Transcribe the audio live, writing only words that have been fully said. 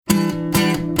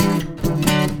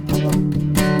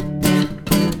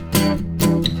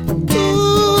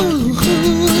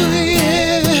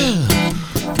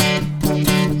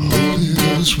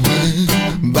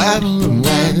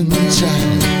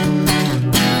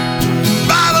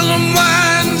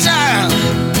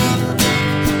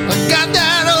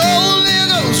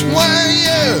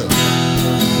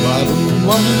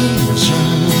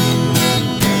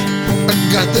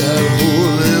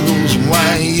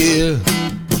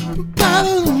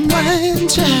Bottle of wine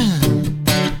time.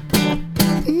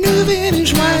 New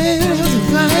vintage wine of the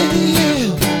vine,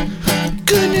 yeah.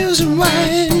 Good news and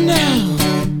wine now.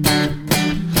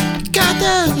 Got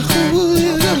that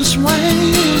Holy Ghost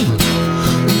wine, yeah.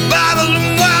 Bottle of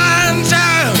wine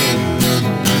time.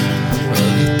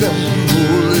 Got that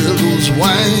Holy Ghost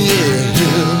wine,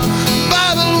 yeah.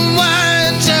 Bottle of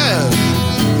wine time.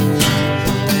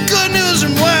 Good news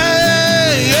and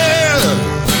wine, yeah.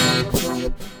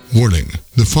 Warning,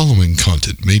 the following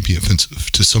content may be offensive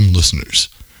to some listeners.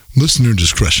 Listener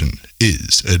discretion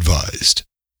is advised.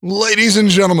 Ladies and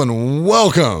gentlemen,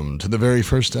 welcome to the very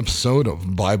first episode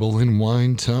of Bible in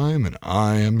Wine Time, and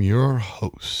I am your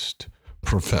host,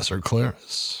 Professor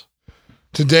Claris.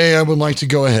 Today I would like to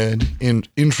go ahead and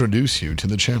introduce you to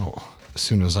the channel as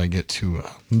soon as I get to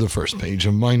the first page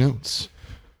of my notes.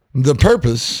 The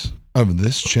purpose of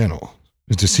this channel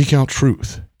is to seek out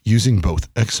truth using both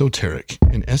exoteric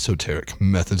and esoteric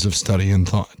methods of study and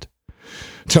thought,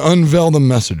 to unveil the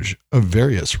message of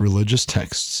various religious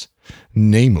texts,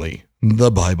 namely the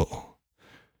Bible,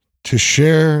 to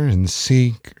share and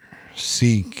seek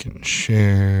and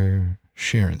share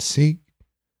and seek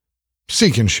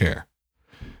and share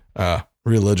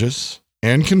religious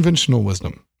and conventional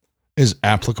wisdom is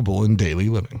applicable in daily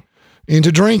living, and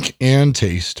to drink and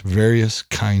taste various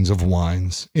kinds of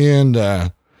wines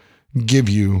and give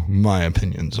you my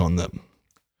opinions on them.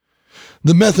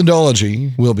 The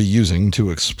methodology we'll be using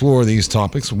to explore these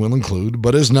topics will include,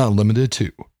 but is not limited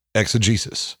to,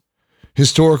 exegesis,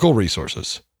 historical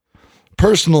resources,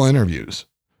 personal interviews,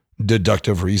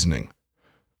 deductive reasoning,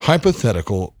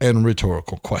 hypothetical and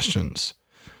rhetorical questions,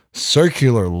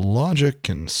 circular logic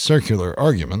and circular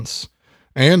arguments,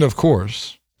 and of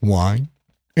course, wine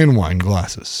and wine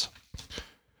glasses.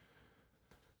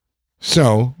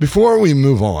 So, before we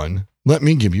move on, let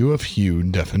me give you a few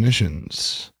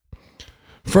definitions.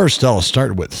 First, I'll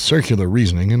start with circular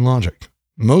reasoning and logic.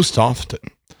 Most often,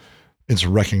 it's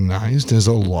recognized as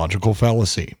a logical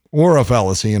fallacy, or a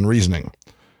fallacy in reasoning.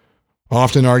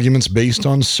 Often arguments based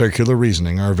on circular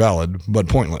reasoning are valid, but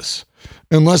pointless,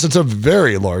 unless it's a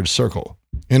very large circle.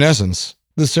 In essence,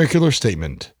 the circular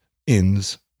statement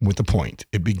ends with the point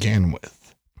it began with.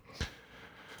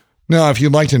 Now, if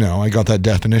you'd like to know, I got that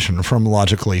definition from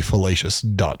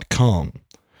logicallyfallacious.com.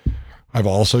 I've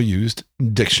also used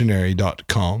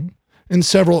dictionary.com and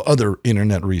several other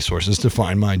internet resources to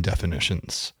find my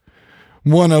definitions.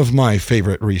 One of my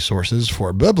favorite resources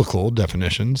for biblical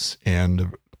definitions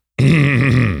and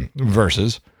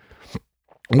verses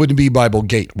would be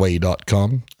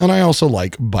BibleGateway.com, and I also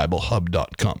like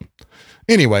BibleHub.com.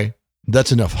 Anyway,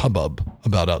 that's enough hubbub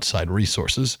about outside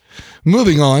resources.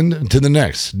 Moving on to the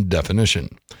next definition.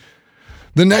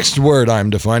 The next word I'm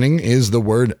defining is the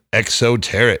word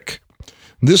exoteric.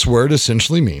 This word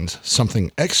essentially means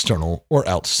something external or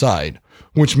outside,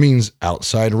 which means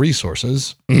outside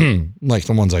resources, like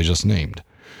the ones I just named,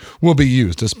 will be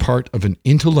used as part of an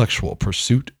intellectual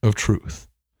pursuit of truth.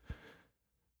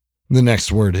 The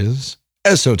next word is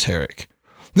esoteric.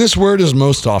 This word is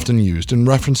most often used in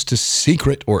reference to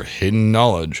secret or hidden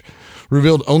knowledge,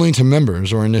 revealed only to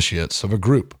members or initiates of a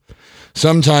group.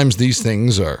 Sometimes these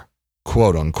things are,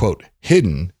 quote-unquote,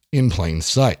 hidden in plain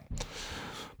sight.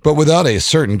 But without a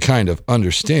certain kind of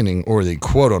understanding or the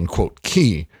quote-unquote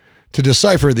key to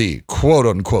decipher the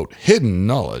quote-unquote hidden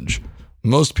knowledge,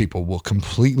 most people will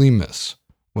completely miss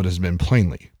what has been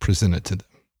plainly presented to them.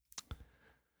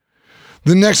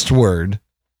 The next word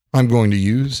I'm going to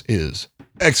use is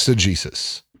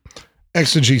exegesis.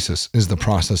 Exegesis is the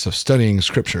process of studying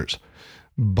scriptures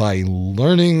by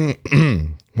learning,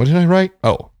 what did I write?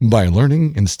 By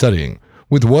learning and studying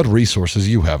with what resources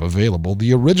you have available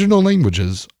the original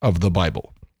languages of the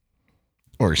Bible.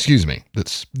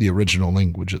 That's the original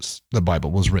languages the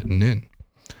Bible was written in.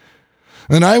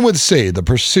 And I would say the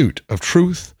pursuit of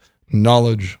truth,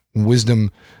 knowledge,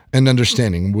 wisdom, and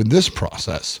understanding with this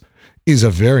process is a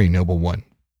very noble one.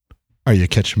 Are you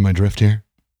catching my drift here?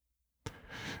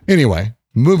 Anyway,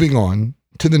 moving on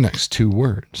to the next two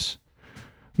words.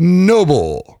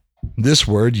 Noble. This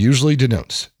word usually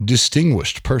denotes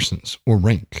distinguished persons or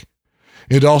rank.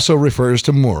 It also refers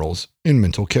to morals and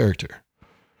mental character.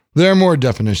 There are more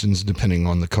definitions depending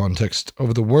on the context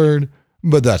of the word,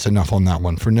 but that's enough on that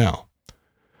one for now.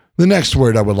 The next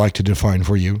word I would like to define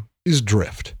for you is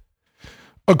drift.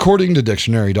 According to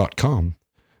dictionary.com,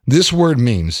 this word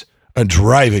means a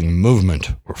driving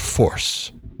movement or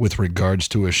force with regards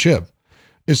to a ship.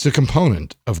 It's the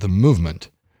component of the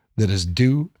movement that is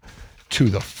due to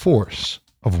the force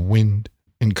of wind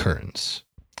and currents.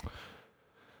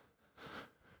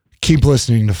 Keep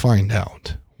listening to find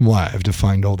out why I've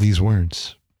defined all these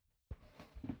words.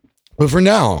 But for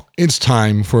now, it's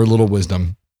time for a little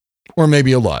wisdom, or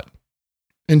maybe a lot,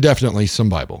 and definitely some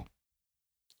Bible.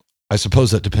 I suppose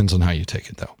that depends on how you take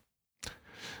it, though.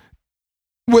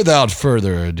 Without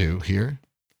further ado here,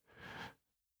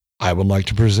 I would like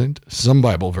to present some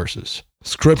Bible verses,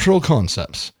 scriptural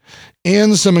concepts,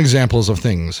 and some examples of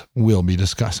things we'll be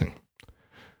discussing.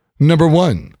 Number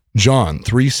 1, John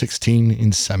 3:16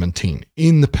 and 17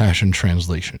 in the Passion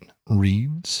Translation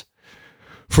reads,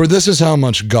 "For this is how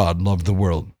much God loved the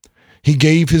world. He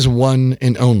gave his one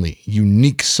and only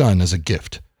unique Son as a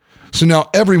gift. So now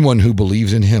everyone who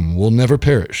believes in him will never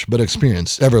perish but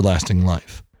experience everlasting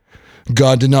life.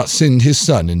 God did not send his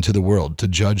Son into the world to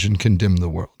judge and condemn the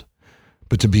world,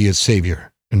 but to be its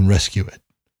Savior and rescue it."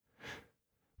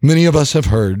 Many of us have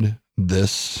heard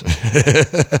this.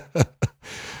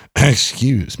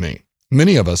 Excuse me.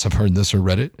 Many of us have heard this or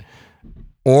read it,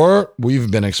 or we've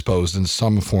been exposed in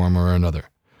some form or another.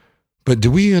 But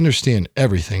do we understand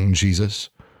everything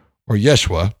Jesus, or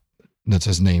Yeshua, that's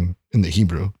his name in the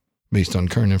Hebrew, based on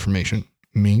current information,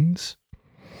 means?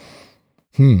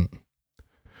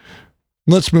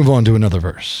 Let's move on to another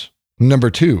verse. Number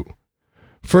 2,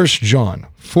 1 John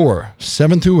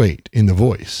 4:7-8 in the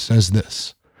Voice says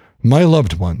this, "My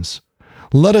loved ones,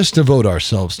 let us devote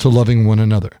ourselves to loving one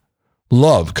another.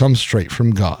 Love comes straight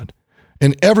from God,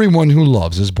 and everyone who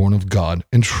loves is born of God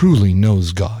and truly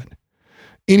knows God.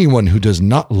 Anyone who does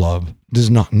not love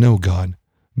does not know God,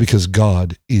 because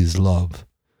God is love."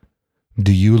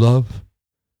 Do you love?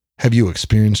 Have you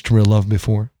experienced real love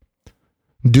before?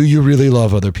 Do you really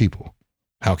love other people?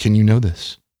 How can you know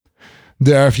this?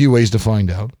 There are a few ways to find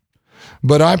out,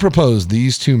 but I propose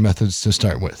these 2 methods to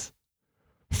start with.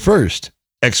 First,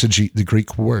 exegete the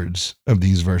Greek words of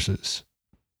these verses.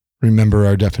 Remember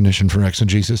our definition for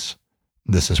exegesis?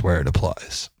 This is where it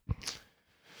applies.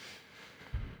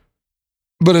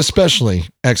 But especially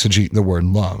exegete the word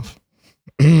love.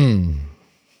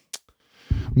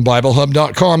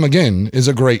 BibleHub.com, again, is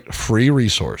a great free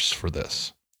resource for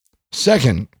this.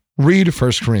 Second, read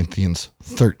 1 Corinthians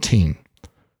 13.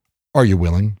 Are you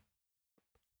willing?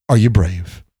 Are you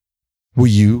brave? Will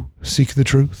you seek the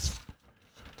truth?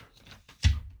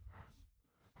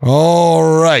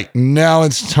 All right, now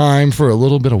it's time for a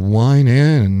little bit of wine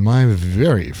and my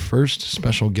very first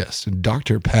special guest,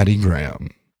 Dr. Patty Graham.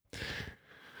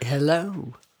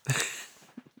 Hello.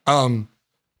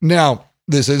 Now,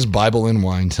 this is Bible and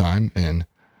wine time, and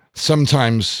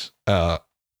sometimes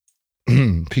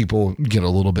people get a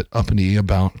little bit uppity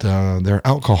about their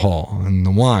alcohol and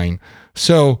the wine.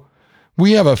 So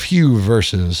we have a few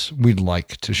verses we'd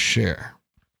like to share.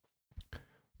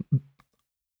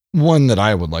 One that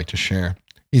I would like to share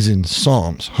is in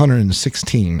Psalms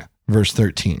 116, verse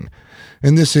 13.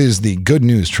 And this is the Good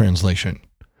News translation.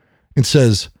 It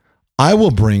says, "I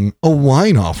will bring a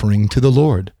wine offering to the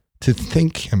Lord to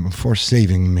thank him for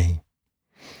saving me."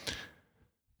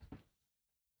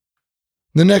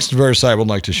 The next verse I would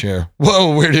like to share.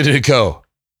 Whoa, where did it go?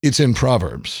 It's in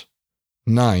Proverbs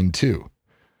 9:2.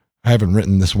 I haven't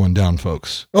written this one down,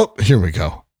 folks. Oh, here we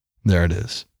go. There it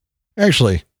is.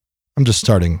 Actually, I'm just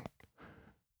starting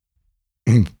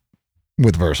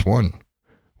with verse 1.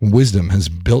 "Wisdom has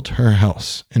built her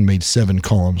house and made 7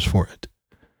 columns for it.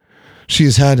 She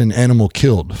has had an animal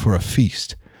killed for a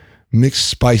feast, mixed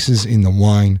spices in the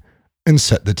wine, and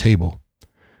set the table.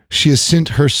 She has sent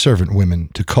her servant women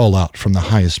to call out from the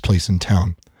highest place in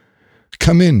town.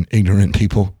 'Come in, ignorant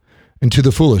people.' And to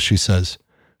the foolish she says,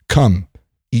 'Come,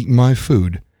 eat my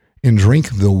food, and drink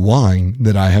the wine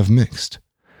that I have mixed.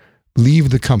 Leave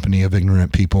the company of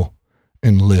ignorant people,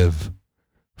 and live.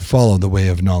 Follow the way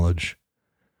of knowledge.'"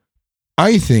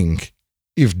 I think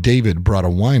if David brought a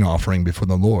wine offering before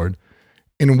the Lord,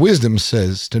 and wisdom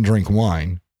says to drink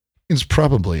wine, it's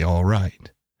probably all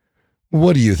right.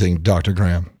 What do you think, Dr.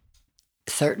 Graham?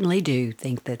 Certainly do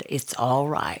think that it's all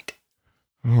right.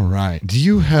 All right. Do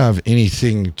you have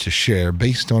anything to share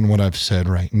based on what I've said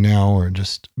right now, or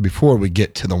just before we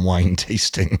get to the wine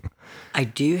tasting? I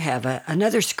do have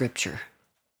another scripture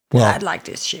Well, that I'd like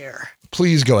to share.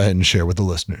 Please go ahead and share with the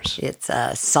listeners. It's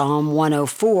Psalm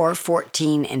 104,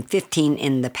 14 and 15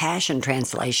 in the Passion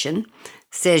Translation.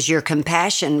 Says, "Your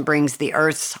compassion brings the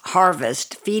earth's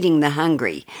harvest, feeding the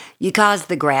hungry. You cause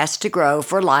the grass to grow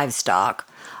for livestock,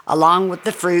 along with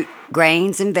the fruit,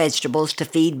 grains, and vegetables to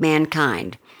feed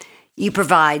mankind. You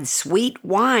provide sweet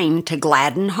wine to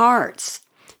gladden hearts.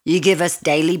 You give us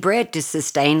daily bread to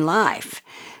sustain life,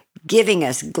 giving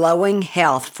us glowing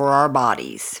health for our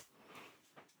bodies."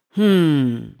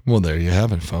 Well, there you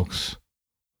have it, folks.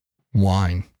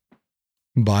 Wine.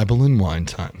 Bible and wine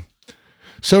time.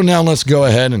 So now let's go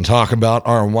ahead and talk about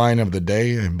our wine of the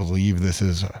day. I believe this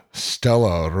is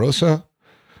Stella Rosa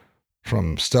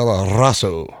from Stella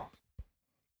Rosso,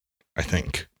 I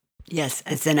think. Yes,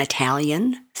 it's an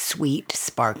Italian sweet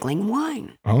sparkling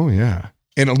wine. Oh, yeah.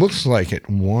 And it looks like it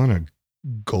won a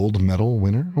gold medal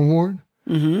winner award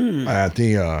at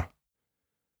the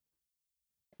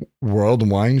World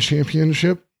Wine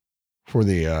Championship for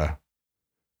the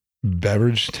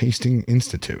Beverage Tasting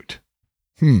Institute.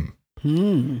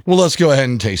 Well, let's go ahead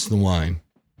and taste the wine.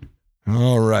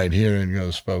 All right, here it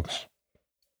goes, folks.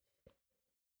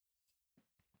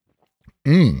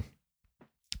 It's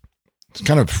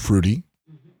kind of fruity,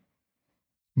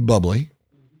 bubbly,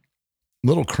 a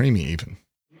little creamy even.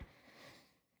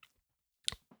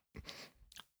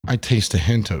 I taste a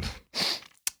hint of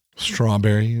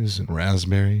strawberries and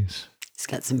raspberries. It's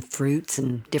got some fruits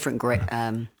and different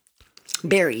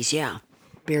berries,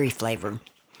 berry flavor.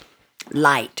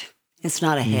 Light. It's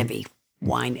not a heavy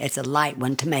wine. It's a light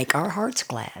one to make our hearts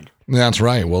glad. That's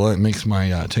right. Well, it makes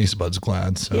my taste buds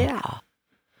glad. So. Yeah.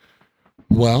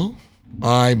 Well,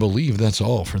 I believe that's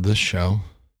all for this show.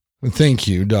 Thank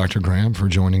you, Dr. Graham, for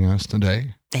joining us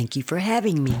today. Thank you for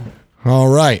having me. All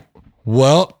right.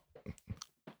 Well,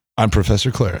 I'm Professor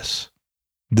Claris.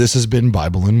 This has been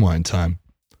Bible and Wine Time.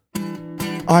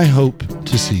 I hope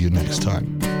to see you next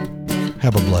time.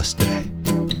 Have a blessed day.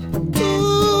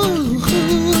 Ooh,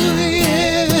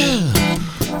 yeah.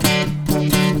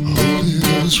 Holy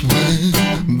Ghost wine,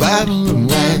 Bible and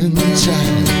wine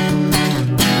time.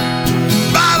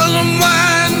 Bible and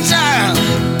wine time.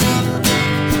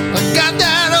 I got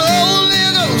that Holy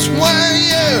Ghost wine,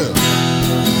 yeah.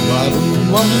 Bible and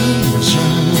wine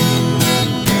time.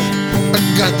 I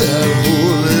got that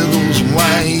Holy Ghost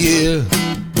wine, yeah.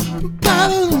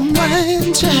 Bible and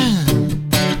wine time.